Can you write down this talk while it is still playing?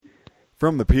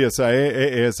From the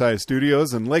PSIA ASI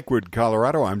studios in Lakewood,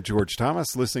 Colorado, I'm George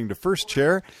Thomas, listening to First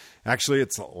Chair. Actually,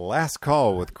 it's Last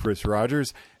Call with Chris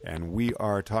Rogers, and we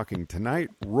are talking tonight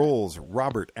Rolls,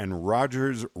 Robert, and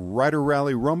Rogers Rider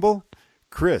Rally Rumble.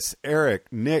 Chris,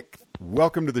 Eric, Nick,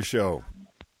 welcome to the show.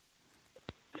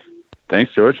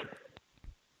 Thanks, George.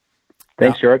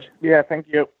 Thanks, George. Yeah, thank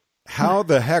you. How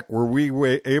the heck were we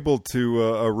able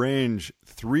to arrange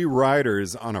 3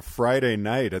 riders on a Friday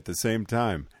night at the same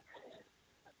time?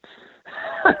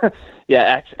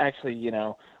 Yeah, actually, you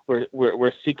know,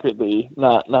 we're secretly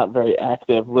not very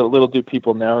active. Little do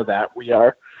people know that we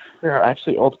are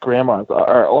actually old grandmas,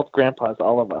 or old grandpas,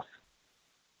 all of us.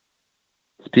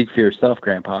 Speak for yourself,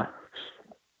 Grandpa.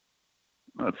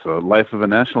 It's a life of a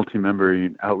national team member. You're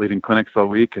out leading clinics all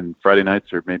week, and Friday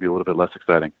nights are maybe a little bit less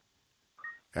exciting.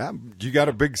 Yeah, you got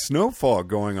a big snowfall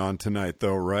going on tonight,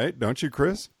 though, right? Don't you,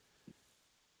 Chris?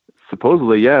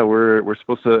 Supposedly, yeah. We're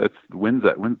supposed to. The wind's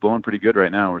blowing pretty good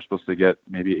right now. We're supposed to get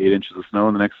maybe 8 inches of snow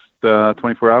in the next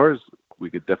 24 hours. We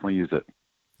could definitely use it.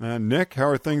 Nick, how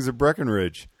are things at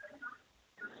Breckenridge?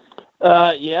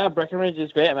 Yeah, Breckenridge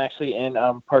is great. I'm actually in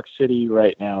Park City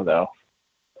right now, though.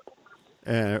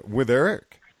 With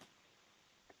Eric?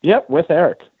 Yep, with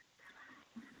Eric.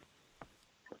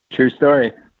 True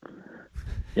story.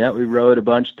 Yeah, we rode a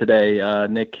bunch today.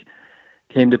 Nick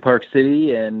came to Park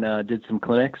City and did some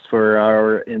clinics for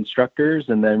our instructors,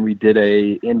 and then we did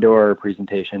a indoor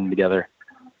presentation together.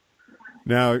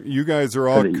 Now, you guys are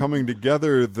all coming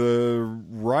together. The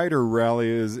rider rally,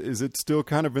 is it still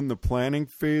kind of in the planning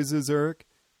phases, Eric?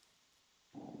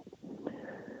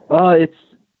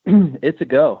 It's a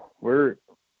go. We're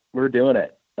doing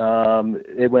it.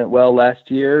 It went well last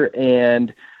year,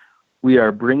 and we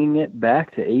are bringing it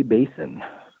back to A-Basin.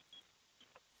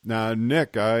 Now,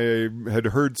 Nick, I had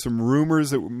heard some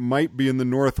rumors it might be in the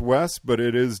Northwest, but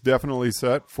it is definitely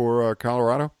set for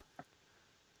Colorado.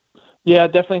 Yeah,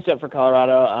 definitely set for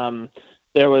Colorado.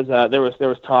 There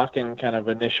was talk and kind of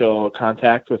initial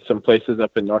contact with some places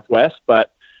up in Northwest,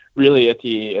 but really at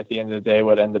the end of the day,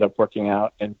 what ended up working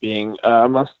out and being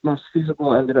most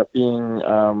feasible ended up being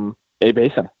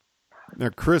A-Basin. Now,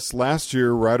 Chris, last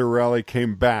year Rider Rally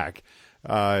came back.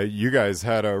 You guys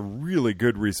had a really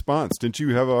good response. Didn't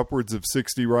you have upwards of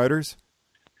 60 riders?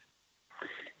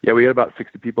 Yeah, we had about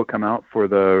 60 people come out for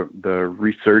the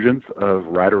resurgence of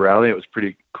Rider Rally. It was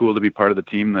pretty cool to be part of the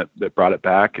team that brought it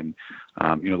back, and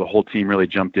the whole team really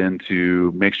jumped in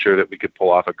to make sure that we could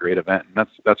pull off a great event. And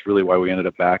that's really why we ended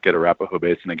up back at Arapahoe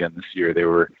Basin again this year. They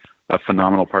were a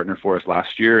phenomenal partner for us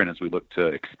last year, and as we look to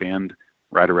expand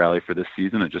Rider Rally for this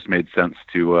season, it just made sense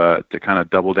to kind of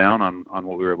double down on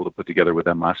what we were able to put together with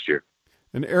them last year.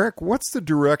 And Eric, what's the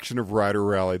direction of Rider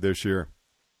Rally this year?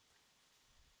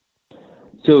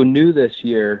 So new this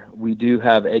year, we do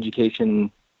have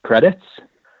education credits,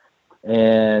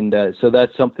 and so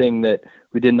that's something that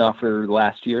we didn't offer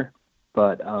last year,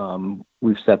 but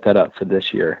we've set that up for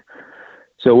this year.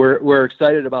 So we're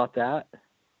excited about that.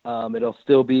 It'll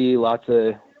still be lots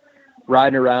of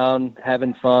riding around,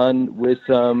 having fun with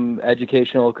some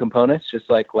educational components, just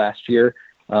like last year.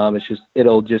 There'll be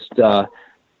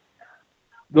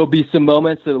some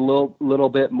moments that are a little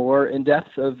bit more in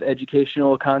depth of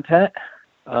educational content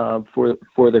for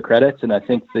the credits, and I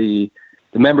think the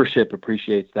membership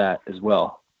appreciates that as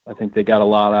well. I think they got a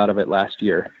lot out of it last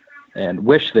year, and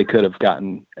wish they could have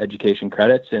gotten education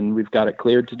credits, and we've got it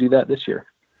cleared to do that this year.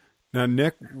 Now,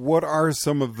 Nick, what are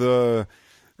some of the,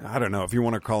 I don't know if you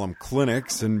want to call them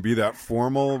clinics and be that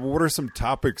formal, what are some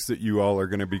topics that you all are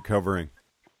going to be covering?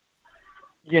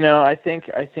 You know, I think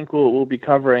we'll be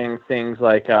covering things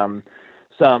like some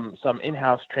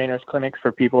in-house trainers clinics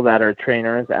for people that are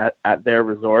trainers at their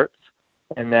resorts,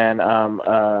 and then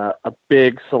a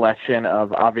big selection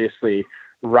of obviously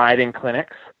riding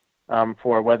clinics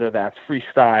for whether that's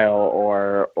freestyle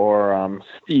or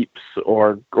steeps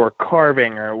or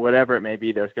carving or whatever it may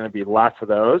be. There's going to be lots of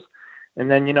those. And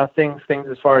then, things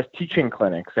as far as teaching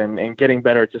clinics and getting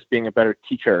better at just being a better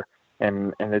teacher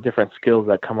and the different skills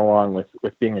that come along with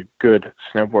being a good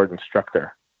snowboard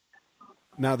instructor.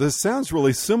 Now, this sounds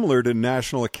really similar to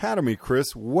National Academy,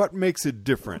 Chris. What makes it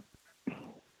different?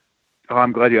 Oh,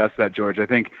 I'm glad you asked that, George. I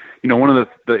think, one of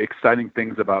the exciting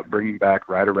things about bringing back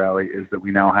Rider Rally is that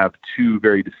we now have 2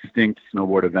 very distinct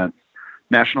snowboard events.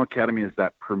 National Academy is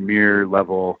that premier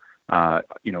level,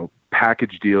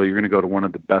 package deal. You're going to go to one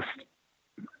of the best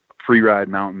free ride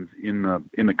mountains in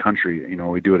the country.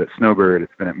 We do it at Snowbird.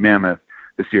 It's been at Mammoth.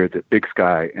 This year it's at Big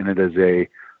Sky, and it is a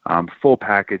full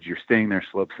package. You're staying there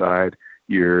slopeside.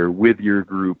 You're with your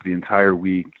group the entire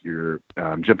week. You're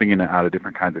jumping in and out of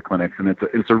different kinds of clinics, and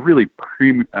it's a really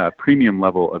premium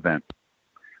level event.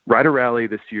 Rider Rally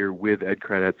this year with Ed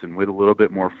credits and with a little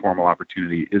bit more formal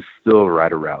opportunity is still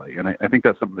Rider Rally. And I think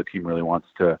that's something the team really wants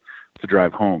to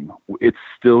drive home. It's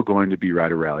still going to be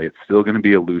Rider Rally. It's still going to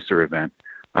be a looser event.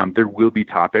 There will be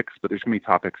topics, but there's going to be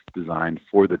topics designed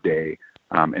for the day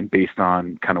and based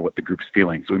on kind of what the group's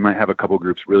feeling. So we might have a couple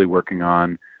groups really working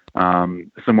on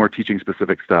some more teaching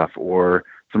specific stuff or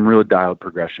some really dialed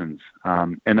progressions,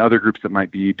 and other groups that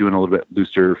might be doing a little bit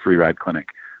looser free ride clinic.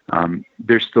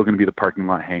 There's still going to be the parking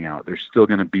lot hangout. There's still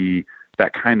going to be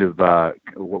that kind of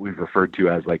what we've referred to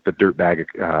as like the Dirtbag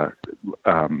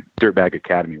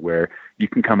Academy, where you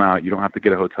can come out, you don't have to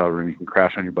get a hotel room, you can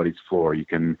crash on your buddy's floor, you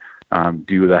can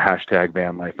do the hashtag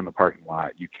van life in the parking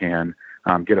lot, you can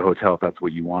get a hotel if that's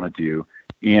what you want to do.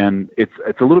 And it's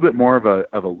a little bit more of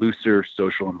a looser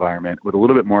social environment with a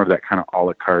little bit more of that kind of a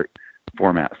la carte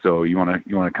format. So you want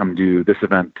to come do this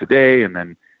event today, and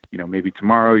then maybe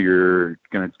tomorrow you're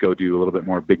going to go do a little bit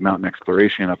more big mountain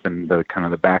exploration up in the kind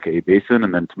of the back A basin,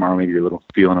 and then tomorrow maybe you're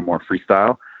feeling a more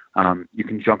freestyle. You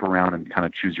can jump around and kind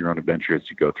of choose your own adventure as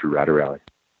you go through Rider Rally.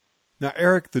 Now,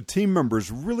 Eric, the team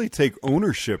members really take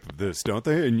ownership of this, don't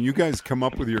they? And you guys come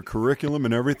up with your curriculum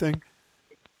and everything?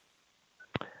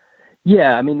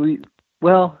 Yeah, I mean,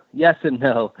 yes and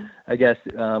no, I guess.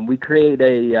 We create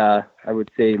I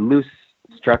would say, loose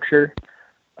structure.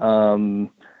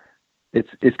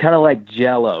 It's kind of like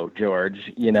Jell-O,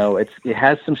 George. It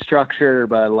has some structure,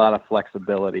 but a lot of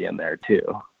flexibility in there too.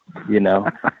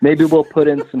 Maybe we'll put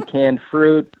in some canned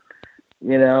fruit.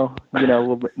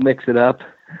 We'll mix it up.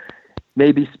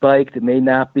 Maybe spiked, it may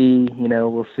not be.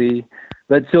 We'll see.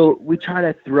 But so we try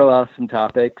to throw out some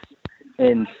topics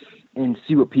and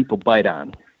see what people bite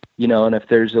on. And if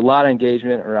there's a lot of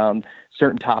engagement around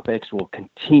certain topics, we'll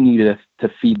continue to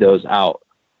feed those out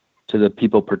to the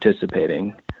people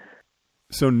participating.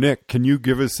 So, Nick, can you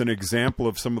give us an example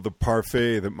of some of the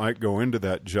parfait that might go into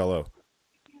that Jell-O?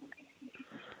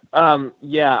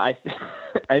 Yeah,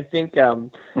 I think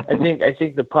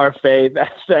the parfait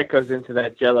that goes into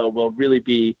that Jell-O will really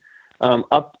be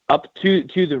up to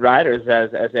the riders,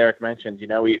 as Eric mentioned.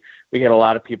 We get a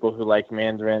lot of people who like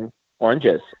mandarin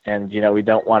oranges, and we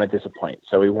don't want to disappoint,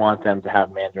 so we want them to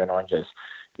have mandarin oranges.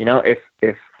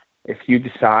 If you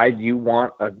decide you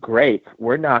want a grape,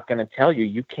 we're not going to tell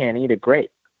you can't eat a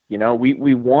grape.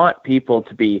 We want people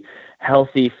to be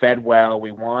healthy, fed well.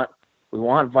 We want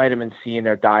vitamin C in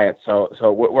their diet. So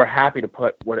we're happy to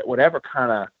put whatever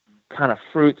kind of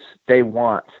fruits they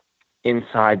want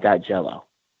inside that Jell-O.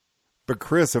 But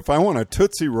Chris, if I want a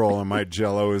Tootsie Roll in my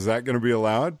Jell-O, is that going to be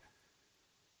allowed?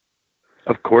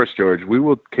 Of course, George. We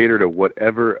will cater to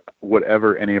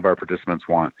whatever any of our participants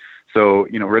want. So,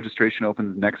 registration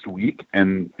opens next week,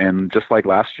 and just like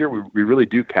last year, we really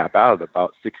do cap out at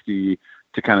about 60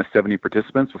 to kind of 70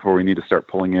 participants before we need to start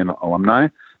pulling in alumni.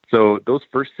 So those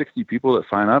first 60 people that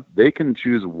sign up, they can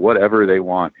choose whatever they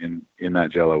want in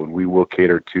that Jell-O, and we will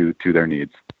cater to their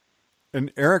needs.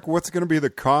 And Eric, what's going to be the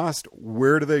cost?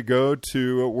 Where do they go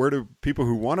to? Where do people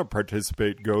who want to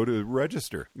participate go to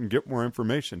register and get more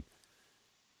information?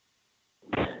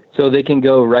 So they can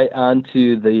go right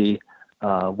onto the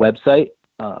website,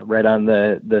 right on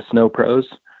the Snow Pros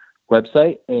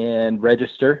website, and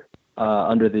register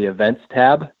under the events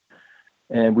tab.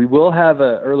 And we will have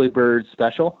an early bird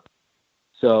special,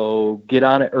 so get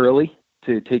on it early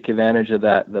to take advantage of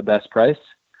the best price.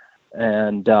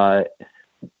 And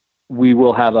we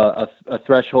will have a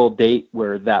threshold date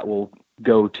where that will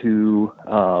go to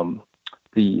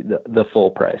the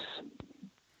full price.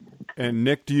 And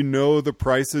Nick, do you know the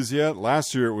prices yet?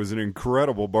 Last year it was an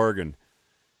incredible bargain.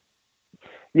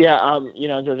 Yeah,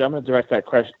 George, I'm going to direct that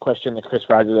question to Chris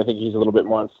Rogers. I think he's a little bit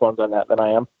more informed on that than I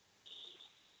am.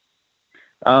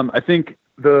 I think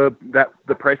the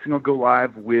pricing will go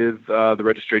live with the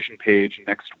registration page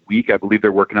next week. I believe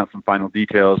they're working out some final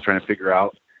details, trying to figure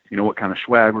out what kind of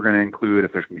swag we're going to include,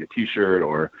 if there's going to be a T-shirt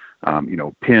or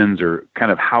pins, or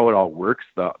kind of how it all works.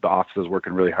 The office is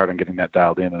working really hard on getting that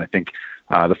dialed in, and I think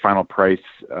the final price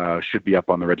should be up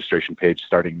on the registration page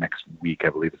starting next week, I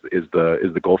believe is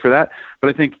the goal for that. But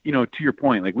I think, to your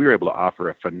point, like, we were able to offer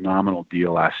a phenomenal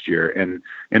deal last year, and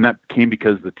that came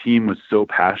because the team was so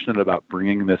passionate about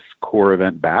bringing this core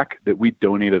event back that we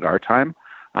donated our time.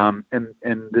 And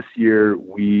this year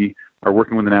we are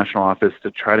working with the national office to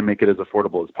try to make it as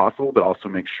affordable as possible, but also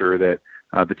make sure that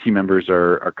the team members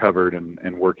are covered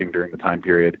and working during the time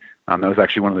period. That was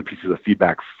actually one of the pieces of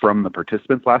feedback from the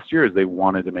participants last year, is they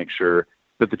wanted to make sure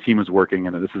that the team was working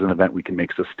and that this is an event we can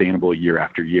make sustainable year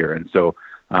after year. And so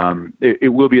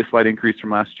it will be a slight increase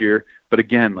from last year, but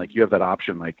again, like, you have that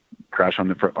option, like, crash on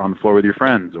the floor with your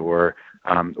friends, or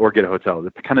or get a hotel.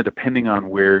 It's kind of depending on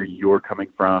where you're coming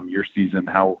from, your season,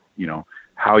 how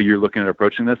you're looking at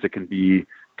approaching this. It can be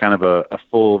kind of a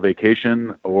full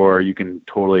vacation, or you can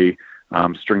totally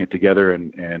string it together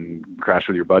and crash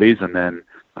with your buddies. And then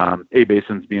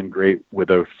A-Basin's being great with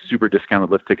a super discounted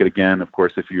lift ticket again. Of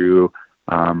course, if you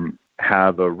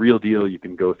have a real deal, you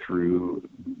can go through,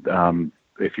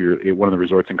 if you're at one of the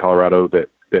resorts in Colorado that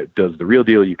does the real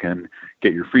deal, you can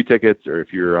get your free tickets, or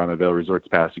if you're on a Vail Resorts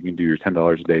Pass, you can do your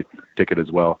 $10 a day ticket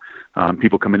as well.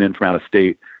 People coming in from out of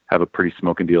state have a pretty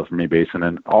smoking deal from A-Basin,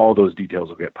 and all those details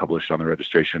will get published on the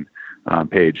registration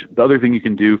page. The other thing you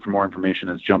can do for more information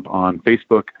is jump on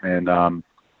Facebook, and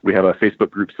we have a Facebook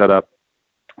group set up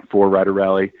for Rider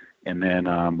Rally, and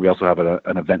then we also have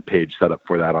an event page set up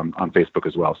for that on Facebook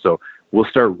as well. So we'll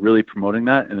start really promoting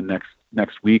that in the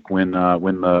next week when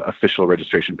the official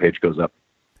registration page goes up.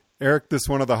 Eric, this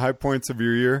one of the high points of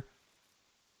your year?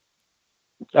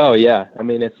 Oh yeah, I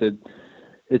mean it's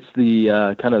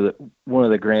the kind of one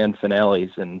of the grand finales,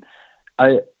 and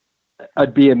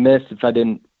I'd be amiss if I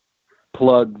didn't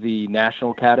plug the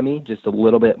National Academy just a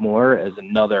little bit more as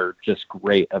another just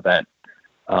great event,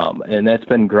 and that's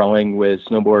been growing with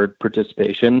snowboard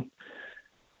participation.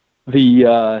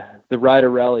 The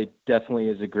Rider Rally definitely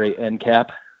is a great end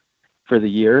cap for the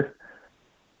year.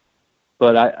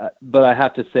 But I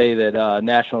have to say that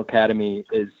National Academy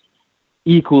is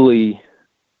equally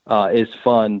is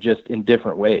fun, just in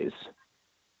different ways.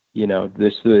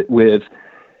 With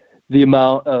the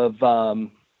amount of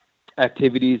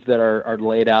activities that are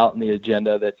laid out, and the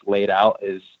agenda that's laid out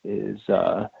is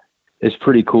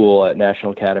pretty cool at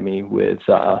National Academy. With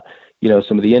some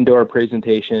of the indoor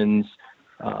presentations,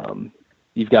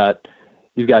 you've got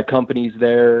companies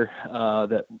there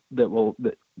that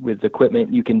with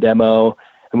equipment you can demo.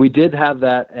 And we did have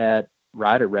that at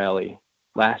Rider Rally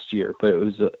last year, but it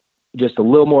was just a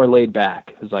little more laid back.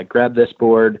 It was like, grab this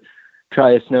board,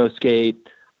 try a snow skate,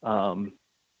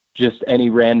 just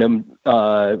any random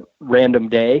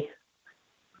day.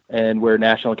 And where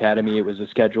National Academy, it was a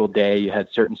scheduled day. You had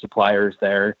certain suppliers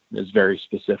there. It was very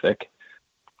specific.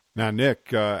 Now,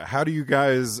 Nick, how do you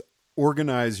guys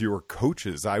organize your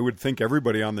coaches? I would think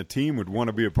everybody on the team would want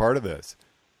to be a part of this.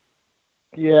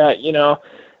 Yeah,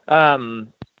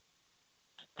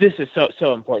 this is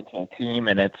so important to the team,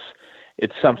 and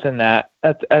it's something that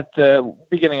at the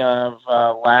beginning of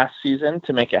last season,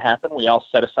 to make it happen, we all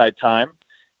set aside time,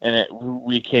 and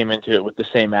we came into it with the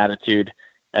same attitude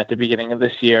at the beginning of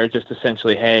this year, just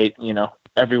essentially, hey,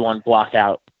 everyone block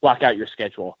out your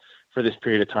schedule for this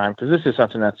period of time, because this is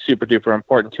something that's super duper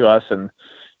important to us. And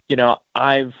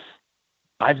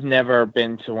I've never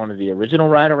been to one of the original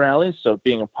Rider Rallies, so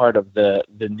being a part of the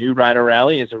new Rider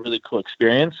Rally is a really cool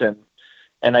experience,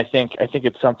 and I think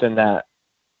it's something that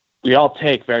we all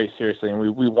take very seriously, and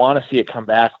we want to see it come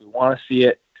back. We want to see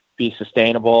it be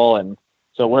sustainable, and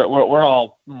so we're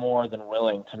all more than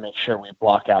willing to make sure we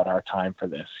block out our time for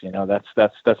this.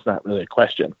 That's not really a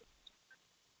question.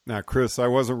 Now, Chris, I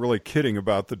wasn't really kidding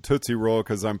about the Tootsie Roll,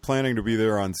 because I'm planning to be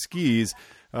there on skis.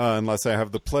 Unless I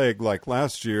have the plague like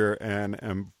last year and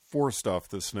am forced off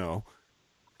the snow.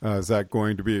 Is that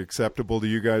going to be acceptable to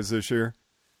you guys this year?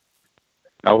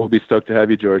 I will be stoked to have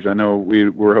you, George. I know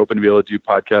we're hoping to be able to do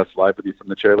podcasts live with you from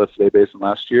the chairlift at A-Basin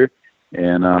last year,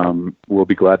 and we'll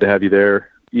be glad to have you there,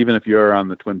 even if you are on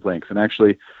the Twin Planks. And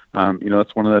actually,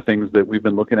 that's one of the things that we've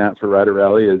been looking at for Rider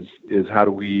Rally is how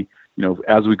do we,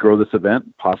 as we grow this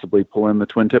event, possibly pull in the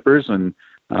Twin Tippers and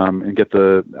get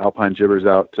the Alpine Jibbers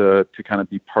out to kind of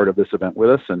be part of this event with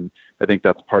us. And I think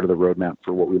that's part of the roadmap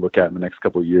for what we look at in the next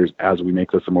couple of years as we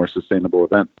make this a more sustainable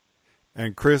event.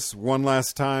 And Chris, one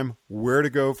last time, where to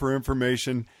go for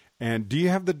information, and do you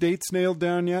have the dates nailed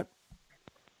down yet?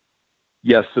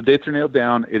 Yes, the dates are nailed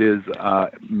down. It is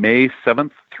May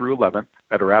 7th through 11th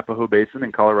at Arapahoe Basin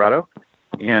in Colorado.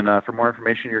 And for more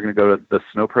information, you're going to go to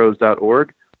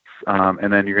thesnowpros.org,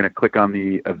 and then you're going to click on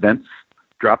the events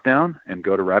drop down and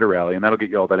go to Rider Rally, and that'll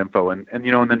get you all that info. And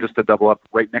then just to double up,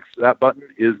 right next to that button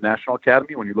is National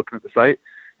Academy when you're looking at the site.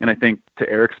 And I think to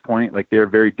Eric's point, like, they're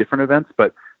very different events,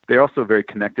 but they're also very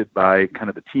connected by kind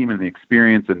of the team and the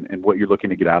experience and what you're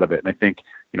looking to get out of it. And I think,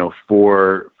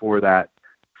 for that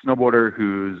snowboarder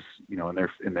who's,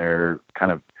 in their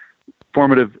kind of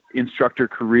formative instructor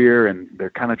career, and they're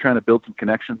kind of trying to build some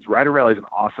connections, Rider Rally is an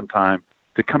awesome time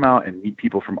to come out and meet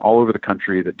people from all over the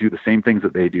country that do the same things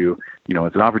that they do.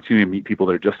 It's an opportunity to meet people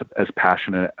that are just as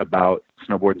passionate about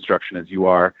snowboard instruction as you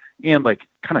are, and like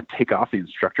kind of take off the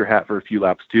instructor hat for a few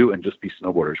laps too and just be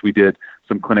snowboarders. We did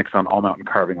some clinics on all mountain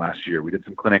carving last year. We did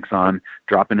some clinics on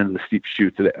dropping into the steep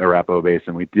chutes at Arapahoe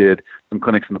Basin. We did some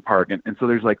clinics in the park. And so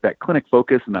there's like that clinic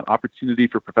focus and that opportunity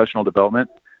for professional development,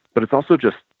 but it's also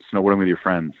just snowboarding with your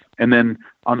friends. And then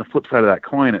on the flip side of that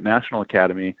coin at National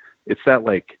Academy, it's that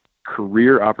like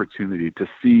career opportunity to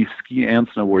see ski and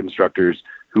snowboard instructors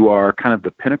who are kind of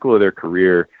the pinnacle of their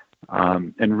career,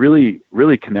 and really,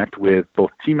 really connect with both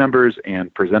team members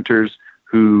and presenters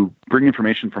who bring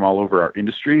information from all over our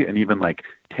industry and even like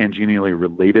tangentially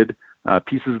related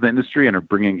pieces of the industry and are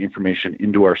bringing information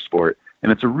into our sport.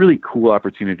 And it's a really cool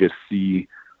opportunity to see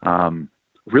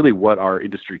really what our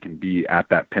industry can be at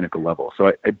that pinnacle level.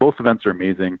 So both events are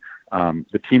amazing.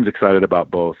 The team's excited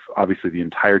about both. Obviously, the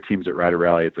entire team's at Rider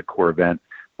Rally. It's a core event.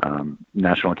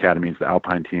 National Academies, the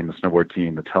Alpine team, the snowboard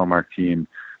team, the telemark team,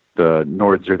 the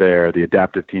Nords are there, the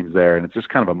adaptive team's there, and it's just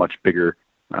kind of a much bigger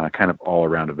kind of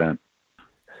all-around event.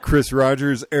 Chris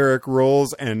Rogers, Eric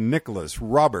Rolls, and Nicholas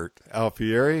Robert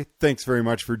Alfieri, thanks very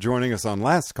much for joining us on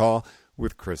Last Call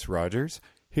with Chris Rogers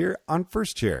here on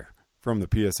First Chair. From the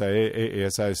PSIA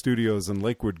AASI studios in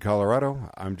Lakewood, Colorado,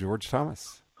 I'm George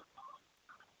Thomas.